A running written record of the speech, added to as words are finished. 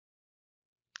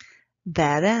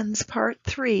That ends part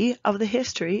 3 of the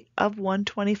history of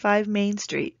 125 Main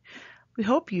Street. We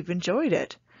hope you've enjoyed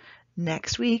it.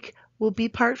 Next week will be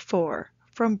part 4,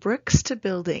 From Bricks to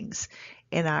Buildings,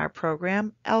 in our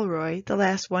program Elroy, the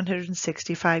Last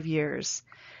 165 Years.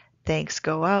 Thanks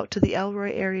go out to the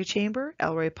Elroy Area Chamber,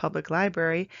 Elroy Public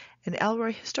Library, and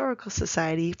Elroy Historical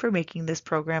Society for making this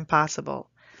program possible.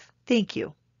 Thank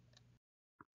you.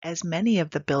 As many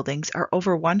of the buildings are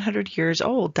over 100 years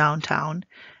old downtown,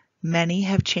 many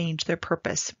have changed their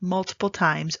purpose multiple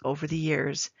times over the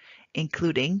years,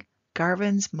 including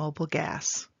Garvin's Mobile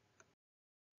Gas.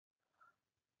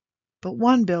 But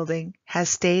one building has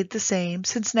stayed the same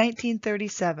since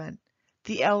 1937,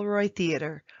 the Elroy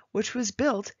Theater, which was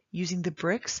built using the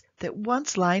bricks that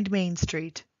once lined Main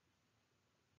Street.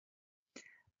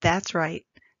 That's right.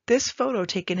 This photo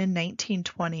taken in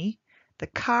 1920, the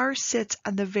car sits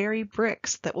on the very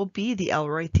bricks that will be the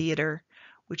Elroy Theater,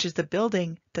 which is the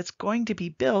building that's going to be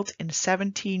built in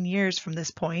 17 years from this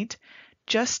point,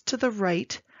 just to the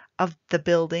right of the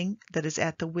building that is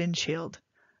at the windshield.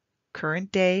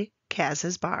 Current day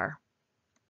Kaz's Bar.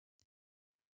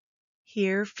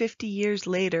 Here, 50 years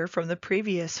later from the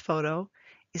previous photo,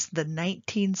 is the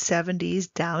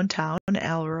 1970s downtown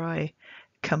Elroy,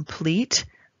 complete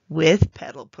with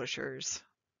pedal pushers.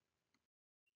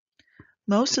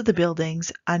 Most of the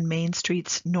buildings on Main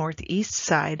Street's northeast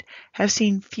side have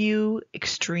seen few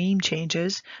extreme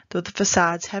changes, though the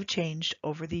facades have changed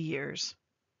over the years.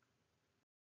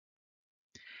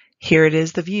 Here it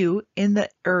is the view in the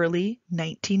early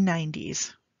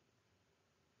 1990s.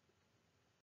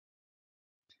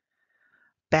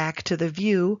 Back to the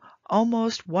view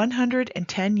almost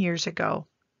 110 years ago.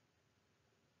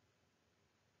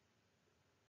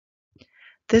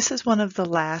 This is one of the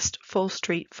last full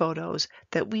street photos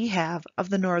that we have of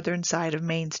the northern side of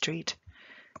Main Street.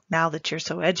 Now that you're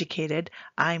so educated,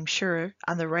 I'm sure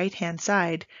on the right-hand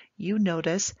side you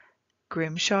notice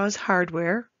Grimshaw's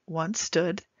Hardware once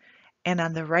stood, and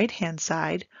on the right-hand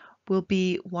side will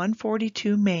be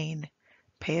 142 Main.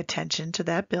 Pay attention to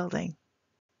that building.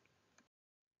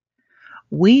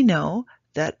 We know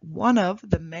that one of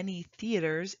the many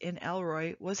theaters in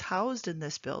Elroy was housed in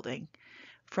this building.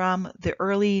 From the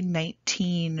early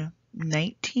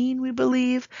 1919, we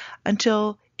believe,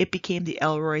 until it became the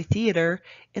Elroy Theater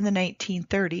in the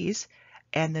 1930s,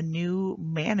 and the new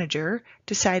manager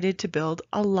decided to build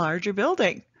a larger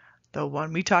building, the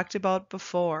one we talked about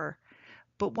before.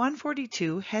 But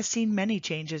 142 has seen many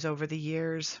changes over the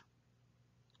years.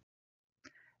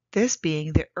 This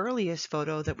being the earliest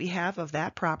photo that we have of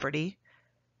that property,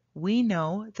 we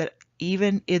know that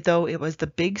even though it was the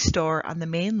big store on the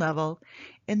main level,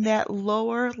 in that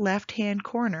lower left-hand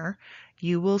corner,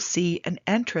 you will see an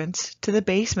entrance to the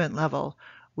basement level,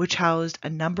 which housed a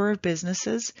number of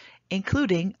businesses,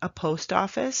 including a post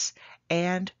office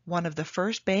and one of the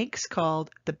first banks called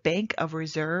the Bank of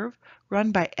Reserve,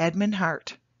 run by Edmund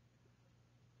Hart.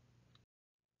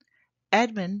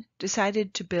 Edmund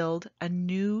decided to build a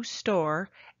new store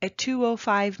at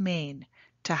 205 Main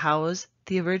to house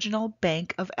the original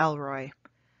Bank of Elroy.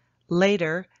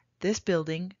 Later, this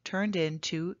building turned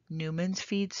into Newman's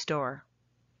Feed Store.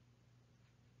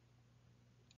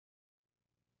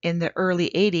 In the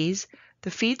early 80s,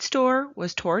 the feed store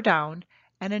was torn down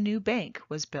and a new bank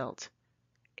was built.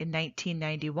 In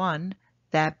 1991,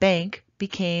 that bank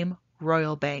became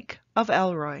Royal Bank of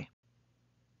Elroy.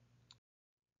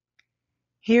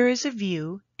 Here is a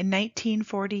view in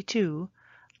 1942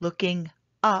 looking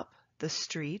up the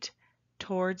street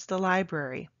towards the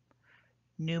library.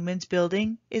 Newman's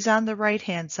building is on the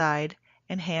right-hand side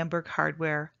and Hamburg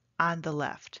Hardware on the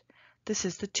left. This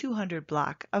is the 200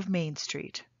 block of Main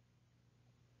Street.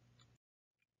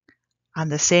 On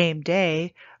the same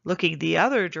day, looking the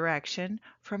other direction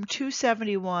from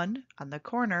 271 on the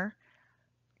corner,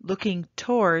 looking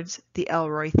towards the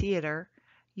Elroy Theater,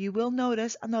 you will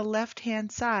notice on the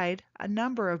left-hand side a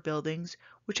number of buildings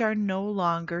which are no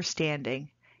longer standing.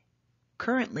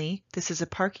 Currently, this is a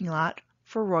parking lot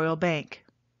for Royal Bank.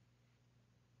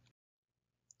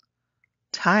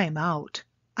 Time out.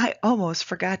 I almost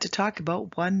forgot to talk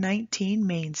about 119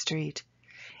 Main Street.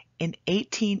 In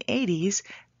 1880s,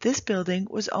 this building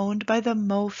was owned by the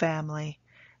Moe family.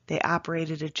 They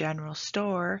operated a general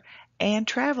store and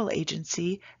travel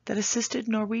agency that assisted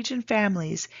Norwegian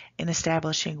families in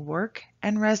establishing work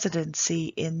and residency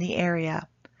in the area.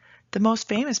 The most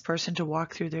famous person to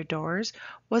walk through their doors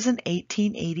was in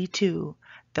 1882,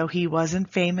 though he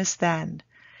wasn't famous then.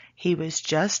 He was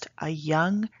just a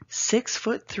young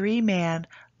 6'3" man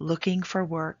looking for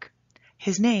work.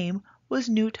 His name was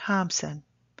Newt Thompson.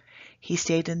 He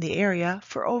stayed in the area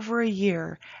for over a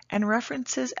year and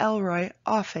references Elroy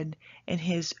often in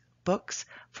his books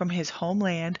from his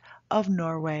homeland of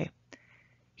Norway.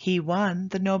 He won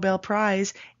the Nobel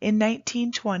Prize in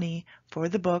 1920 for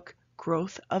the book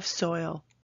Growth of Soil.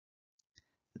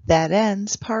 That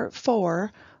ends part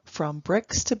 4, From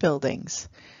Bricks to Buildings.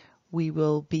 We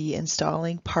will be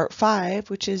installing part 5,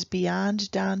 which is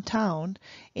Beyond Downtown,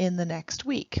 in the next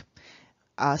week.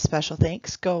 Special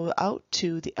thanks go out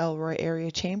to the Elroy Area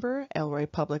Chamber, Elroy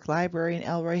Public Library, and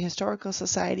Elroy Historical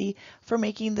Society for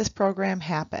making this program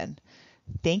happen.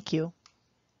 Thank you.